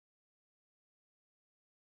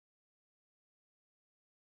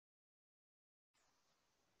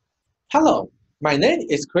Hello, my name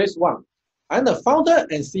is Chris Wang. I'm the founder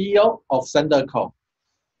and CEO of ThunderCore.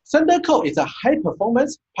 ThunderCore is a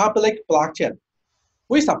high-performance public blockchain.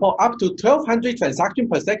 We support up to 1,200 transactions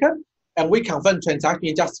per second, and we confirm transactions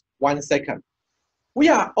in just 1 second. We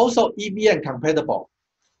are also EVM compatible,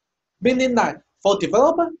 meaning that for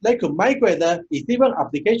developers, they could migrate their Ethereum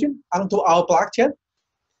application onto our blockchain,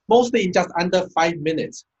 mostly in just under 5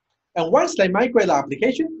 minutes. And once they migrate the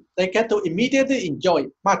application, they get to immediately enjoy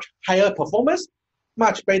much higher performance,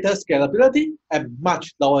 much better scalability, and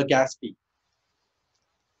much lower gas fee.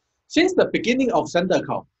 Since the beginning of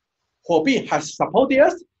ThunderCore, Huobi has supported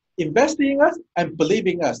us, invested in us, and believed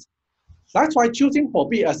in us. That's why choosing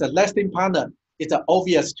Huobi as a lasting partner is an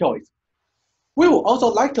obvious choice. We would also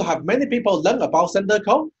like to have many people learn about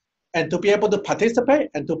ThunderCore and to be able to participate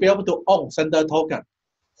and to be able to own Thunder token.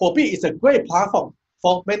 Huobi is a great platform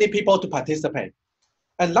for many people to participate.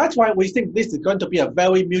 And that's why we think this is going to be a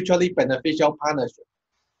very mutually beneficial partnership.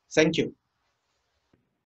 Thank you.